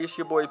It's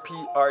your boy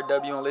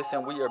PRW, and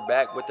listen, we are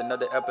back with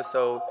another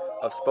episode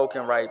of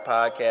Spoken Right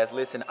Podcast.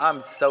 Listen, I'm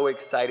so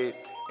excited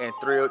and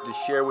thrilled to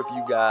share with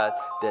you guys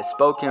that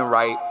Spoken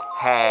Right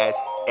has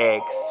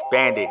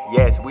expanded.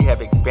 Yes, we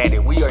have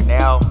expanded. We are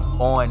now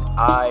on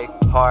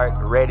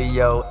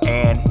iHeartRadio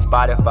and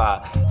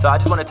Spotify. So I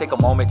just want to take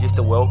a moment just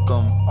to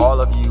welcome all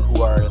of you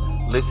who are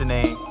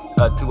listening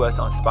to us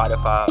on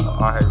Spotify,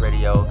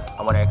 iHeartRadio.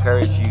 I want to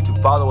encourage you to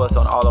follow us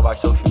on all of our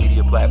social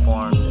media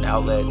platforms and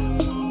outlets.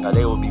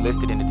 They will be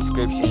listed in the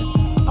description.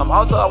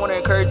 Also, I want to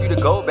encourage you to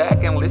go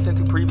back and listen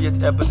to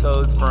previous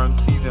episodes from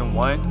season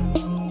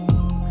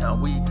 1.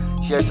 We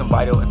shared some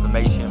vital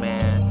information,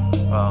 man.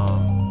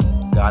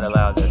 God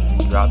allowed us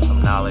to drop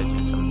some knowledge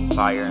and some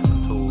fire and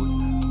some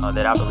tools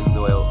that I believe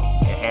will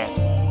enhance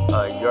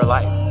your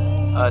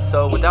life.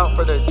 So without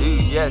further ado,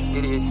 yes,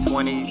 it is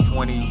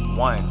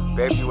 2021,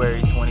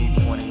 February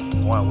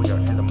 2021. We are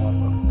in the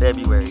month of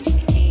February.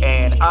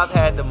 And I've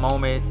had the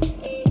moment,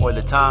 or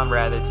the time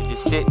rather, to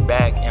just sit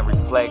back and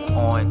reflect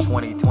on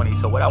 2020.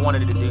 So what I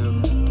wanted to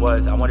do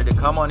was I wanted to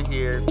come on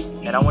here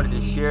and I wanted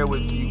to share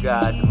with you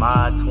guys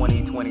my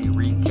 2020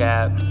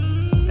 recap.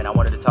 And I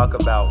wanted to talk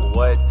about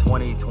what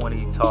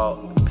 2020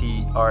 taught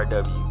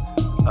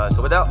PRW.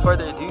 So without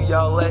further ado,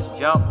 y'all, let's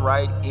jump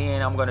right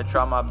in. I'm going to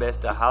try my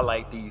best to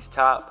highlight these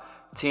top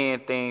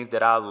 10 things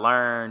that I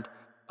learned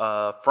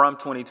from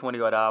 2020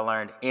 or that I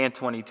learned in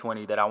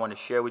 2020 that I want to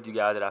share with you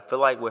guys that I feel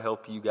like will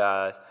help you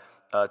guys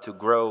to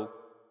grow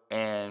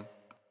and,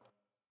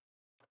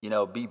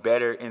 be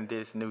better in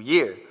this new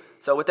year.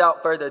 So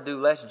without further ado,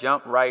 let's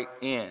jump right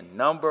in.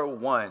 Number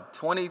 1,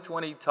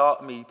 2020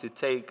 taught me to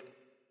take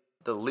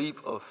the leap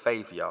of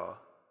faith, y'all.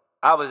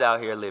 I was out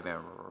here living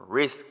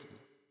risky.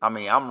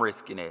 I'm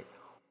risking it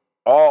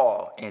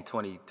all in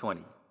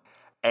 2020.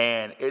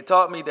 And it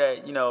taught me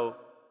that,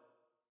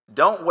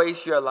 don't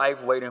waste your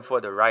life waiting for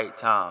the right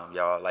time,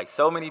 y'all. Like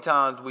so many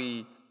times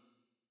we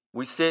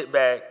sit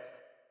back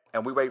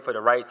and we wait for the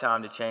right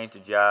time to change the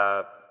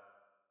job,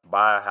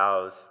 buy a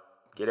house,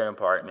 get an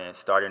apartment,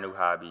 start a new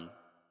hobby,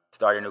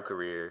 start a new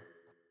career,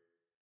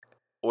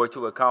 or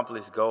to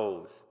accomplish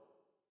goals.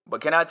 But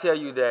can I tell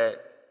you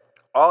that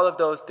all of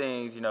those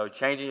things,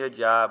 changing your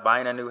job,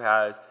 buying a new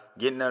house,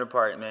 getting an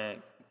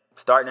apartment,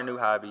 starting a new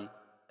hobby,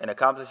 and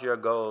accomplish your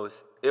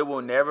goals, it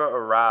will never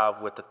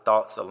arrive with the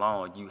thoughts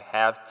alone. You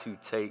have to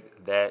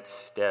take that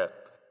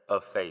step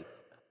of faith.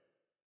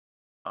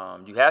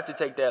 You have to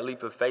take that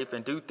leap of faith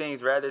and do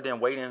things rather than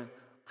waiting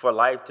for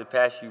life to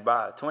pass you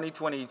by.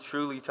 2020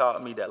 truly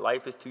taught me that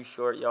life is too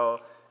short, y'all,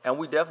 and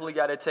we definitely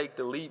got to take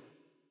the leap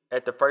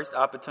at the first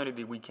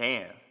opportunity we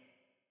can.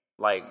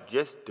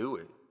 Just do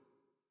it.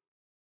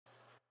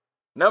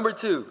 Number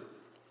 2,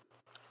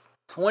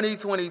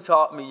 2020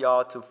 taught me,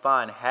 y'all, to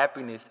find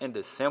happiness in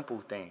the simple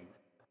things.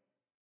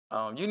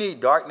 You need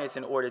darkness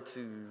in order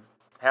to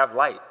have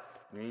light.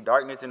 You need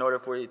darkness in order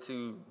for it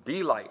to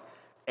be light.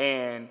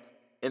 And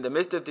in the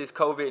midst of this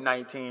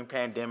COVID-19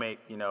 pandemic,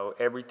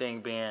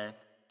 everything being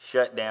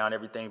shut down,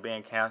 everything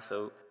being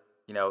canceled,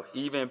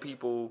 even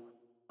people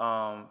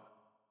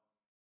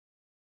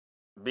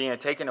being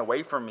taken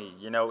away from me,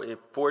 it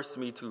forced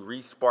me to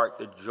re-spark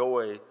the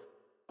joy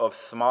of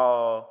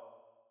small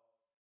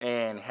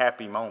and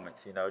happy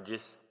moments,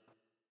 just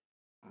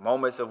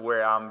moments of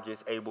where I'm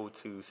just able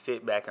to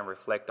sit back and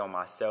reflect on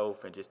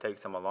myself and just take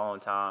some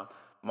alone time,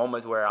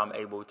 moments where I'm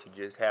able to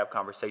just have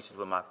conversations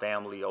with my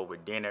family over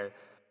dinner,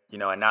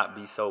 and not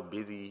be so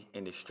busy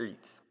in the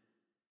streets.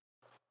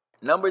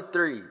 Number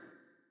 3,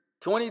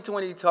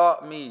 2020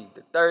 taught me,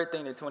 the third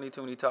thing that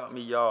 2020 taught me,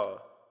 y'all,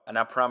 and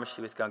I promise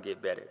you it's going to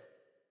get better.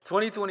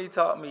 2020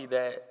 taught me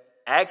that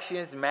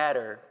actions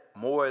matter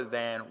more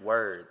than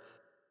words.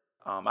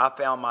 I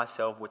found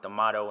myself with the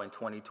motto in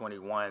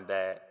 2021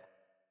 that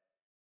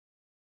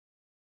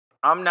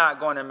I'm not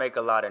going to make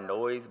a lot of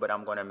noise, but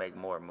I'm going to make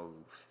more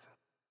moves.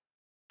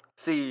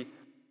 See,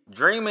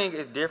 dreaming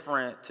is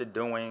different to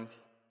doing,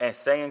 and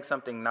saying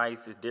something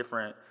nice is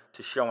different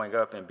to showing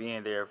up and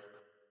being there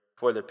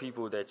for the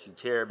people that you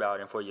care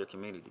about and for your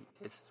community.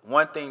 It's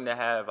one thing to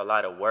have a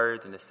lot of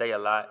words and to say a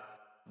lot,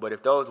 but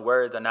if those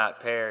words are not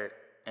paired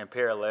and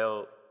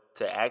parallel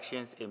to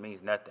actions, it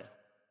means nothing.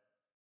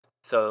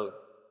 So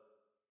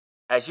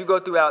as you go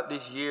throughout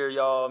this year,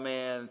 y'all,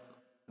 man,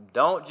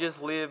 don't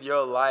just live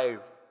your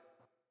life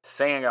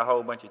saying a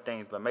whole bunch of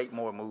things, but make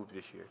more moves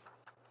this year.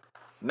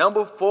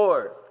 Number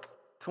 4,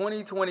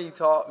 2020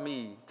 taught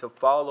me to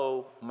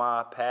follow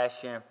my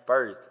passion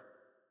first.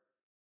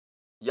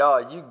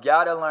 Y'all, you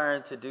gotta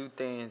learn to do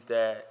things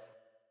that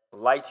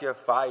light your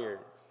fire,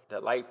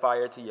 that light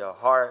fire to your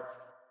heart.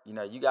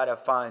 You gotta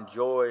find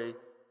joy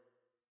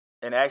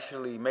and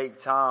actually make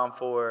time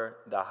for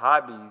the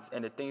hobbies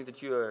and the things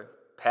that you're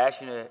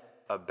passionate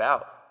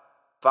about.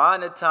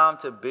 Find the time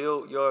to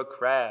build your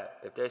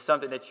craft. If there's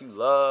something that you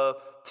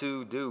love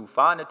to do,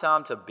 find the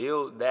time to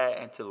build that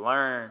and to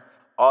learn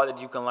all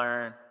that you can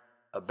learn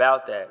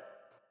about that.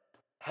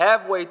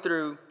 Halfway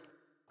through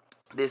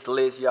this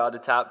list, y'all, the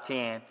top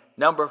 10,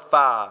 number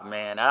 5,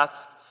 man, I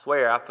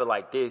swear I feel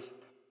like this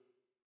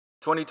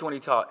 2020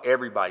 taught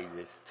everybody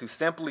this, to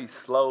simply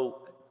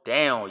slow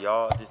down,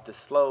 y'all, just to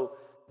slow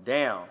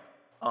down.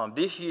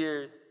 Last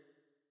year,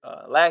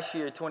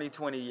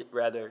 2020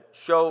 rather,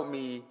 showed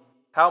me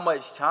how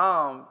much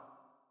time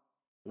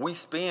we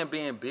spend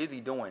being busy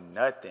doing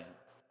nothing.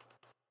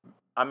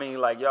 I mean,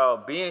 like, y'all,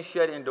 being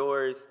shut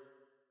indoors,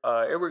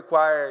 it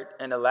required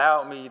and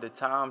allowed me the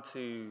time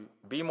to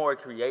be more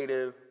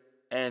creative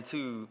and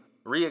to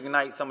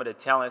reignite some of the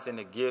talents and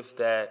the gifts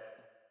that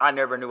I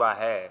never knew I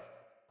had.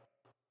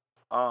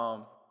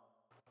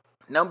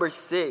 Number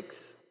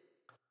 6,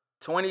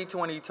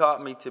 2020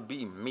 taught me to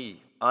be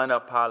me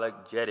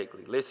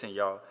unapologetically. Listen,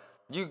 y'all,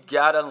 you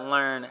gotta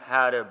learn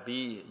how to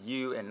be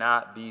you and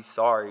not be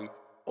sorry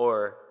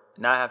or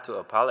not have to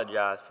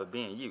apologize for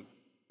being you.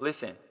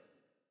 Listen,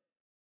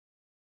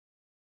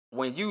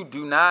 when you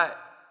do not,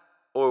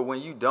 or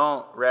when you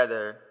don't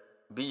rather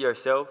be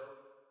yourself,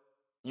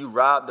 you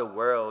rob the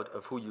world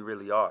of who you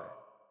really are.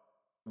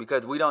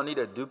 Because we don't need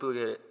a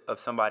duplicate of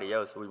somebody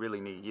else, we really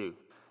need you.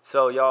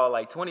 So y'all,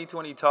 like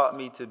 2020 taught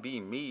me to be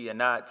me and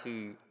not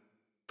to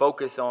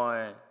focus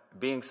on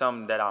being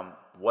something that I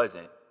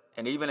wasn't.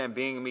 And even in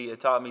being me, it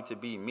taught me to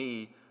be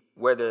me,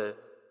 whether,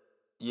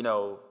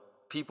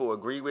 people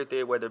agree with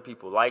it, whether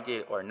people like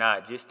it or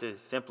not, just to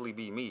simply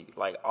be me.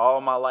 Like all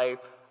my life,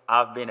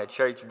 I've been a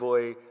church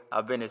boy.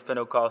 I've been this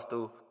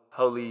Pentecostal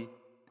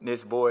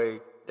holiness boy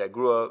that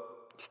grew up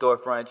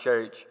storefront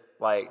church.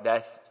 Like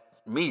that's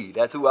me.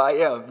 That's who I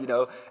am,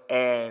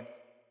 And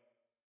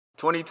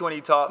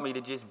 2020 taught me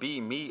to just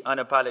be me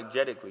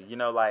unapologetically,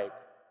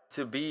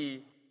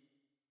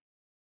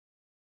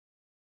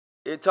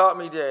 it taught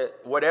me that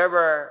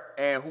whatever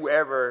and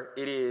whoever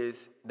it is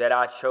that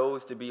I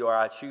chose to be or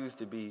I choose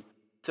to be,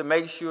 to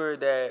make sure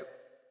that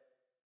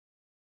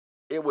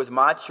it was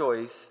my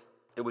choice,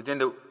 it was in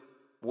the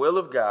will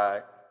of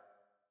God,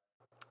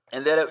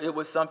 and that it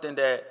was something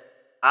that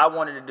I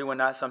wanted to do and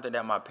not something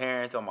that my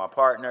parents or my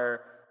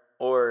partner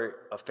or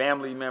a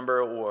family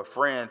member or a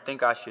friend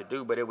think I should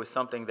do, but it was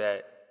something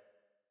that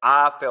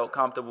I felt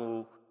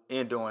comfortable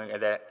in doing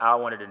and that I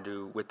wanted to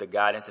do with the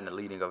guidance and the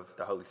leading of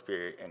the Holy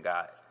Spirit and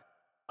God.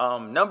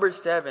 Number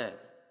 7,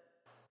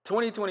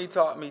 2020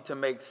 taught me to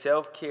make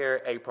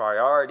self-care a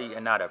priority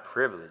and not a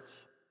privilege.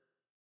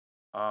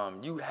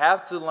 You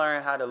have to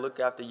learn how to look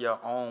after your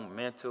own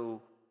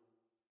mental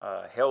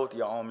health,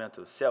 your own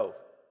mental self.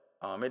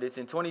 It is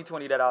in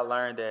 2020 that I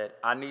learned that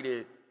I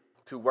needed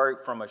to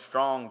work from a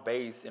strong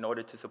base in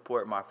order to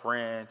support my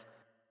friends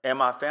and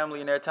my family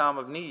in their time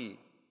of need.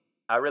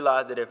 I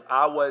realized that if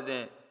I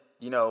wasn't,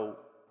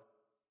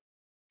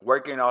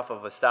 working off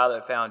of a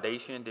solid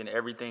foundation, then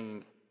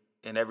everything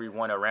and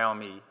everyone around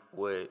me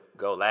would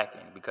go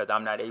lacking because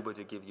I'm not able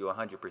to give you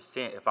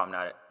 100% if I'm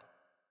not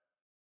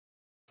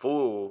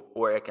full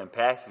or at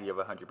capacity of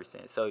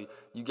 100%. So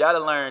you got to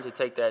learn to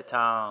take that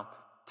time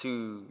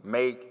to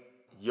make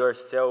your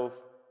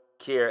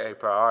self-care a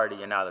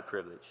priority and not a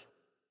privilege.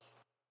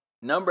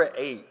 Number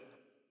 8,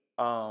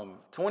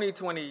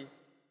 2020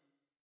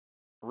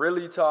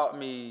 really taught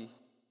me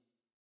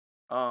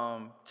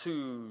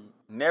to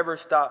never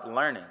stop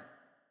learning.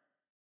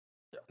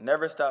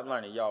 Never stop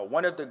learning, y'all.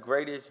 One of the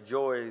greatest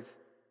joys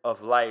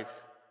of life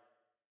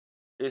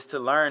is to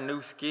learn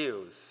new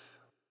skills.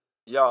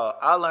 Y'all,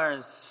 I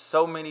learned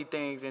so many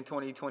things in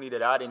 2020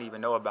 that I didn't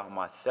even know about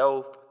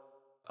myself.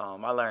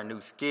 I learned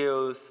new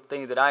skills,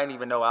 things that I didn't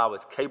even know I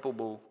was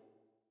capable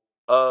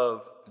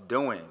of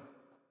doing.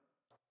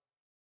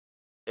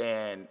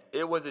 And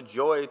it was a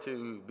joy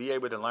to be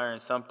able to learn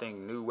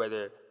something new,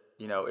 whether,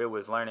 it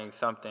was learning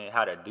something,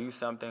 how to do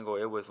something, or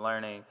it was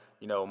learning,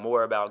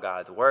 more about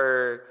God's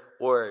word,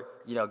 or,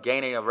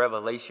 gaining a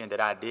revelation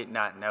that I did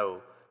not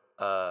know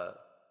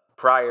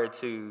prior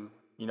to,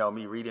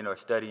 me reading or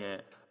studying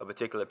a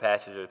particular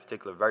passage or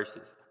particular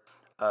verses.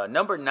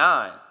 Number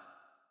 9,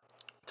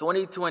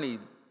 2020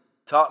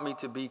 taught me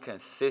to be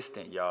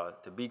consistent, y'all,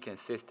 to be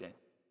consistent.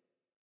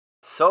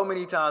 So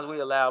many times we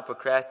allow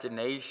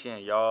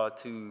procrastination, y'all,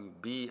 to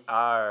be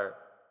our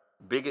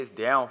biggest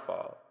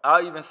downfall.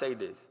 I'll even say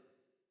this.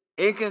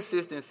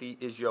 Inconsistency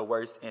is your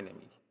worst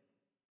enemy.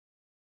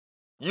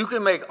 You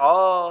can make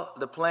all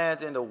the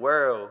plans in the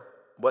world,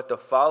 but the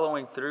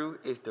following through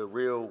is the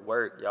real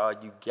work, y'all.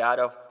 You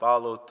gotta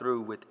follow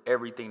through with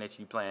everything that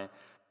you plan.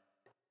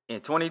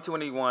 In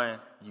 2021,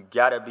 you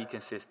gotta be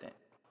consistent.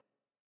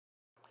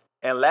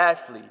 And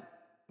lastly,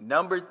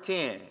 number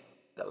 10,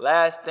 the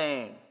last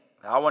thing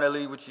I want to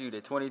leave with you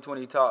that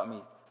 2020 taught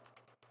me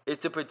is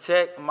to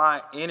protect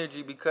my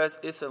energy because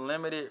it's a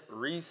limited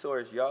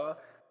resource, y'all.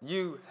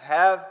 You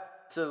have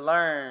to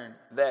learn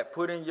that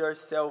putting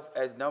yourself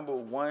as number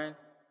 1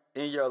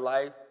 in your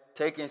life,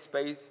 taking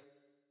space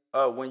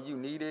when you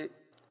need it,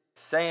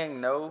 saying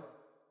no,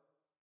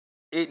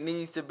 it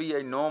needs to be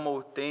a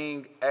normal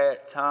thing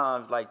at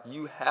times. Like,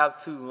 you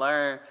have to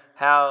learn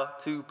how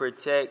to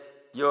protect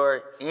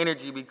your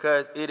energy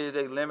because it is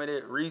a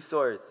limited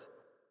resource.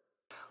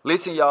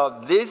 Listen,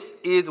 y'all, this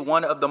is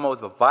one of the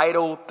most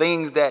vital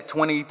things that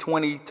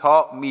 2020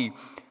 taught me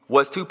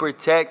was to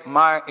protect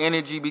my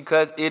energy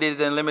because it is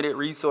a limited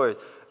resource.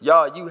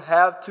 Y'all, you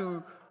have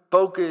to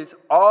focus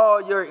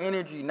all your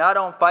energy, not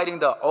on fighting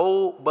the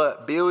old,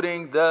 but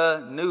building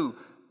the new.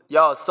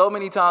 Y'all, so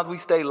many times we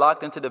stay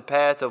locked into the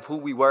past of who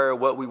we were,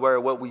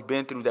 what we've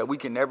been through, that we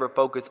can never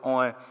focus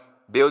on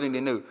building the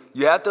new.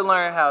 You have to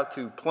learn how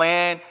to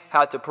plan,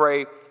 how to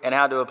pray, and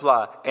how to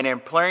apply. And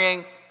in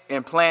praying,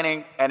 in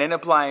planning, and in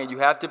applying, you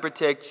have to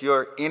protect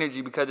your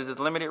energy because it's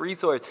a limited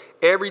resource.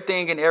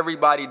 Everything and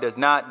everybody does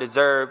not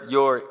deserve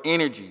your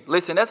energy.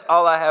 Listen, that's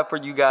all I have for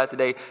you guys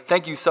today.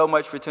 Thank you so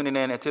much for tuning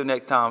in. Until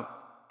next time,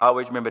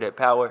 always remember that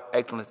power,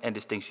 excellence, and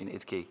distinction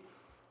is key.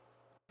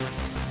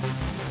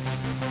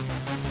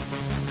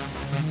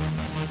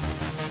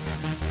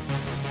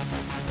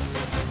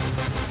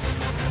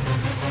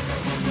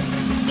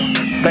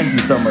 Thank you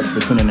so much for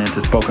tuning in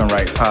to Spoken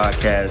Right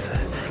Podcast.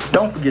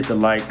 Don't forget to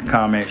like,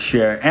 comment,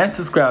 share, and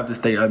subscribe to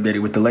stay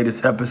updated with the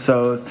latest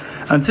episodes.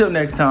 Until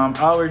next time,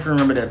 always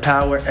remember that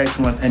power,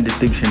 excellence, and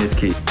distinction is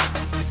key.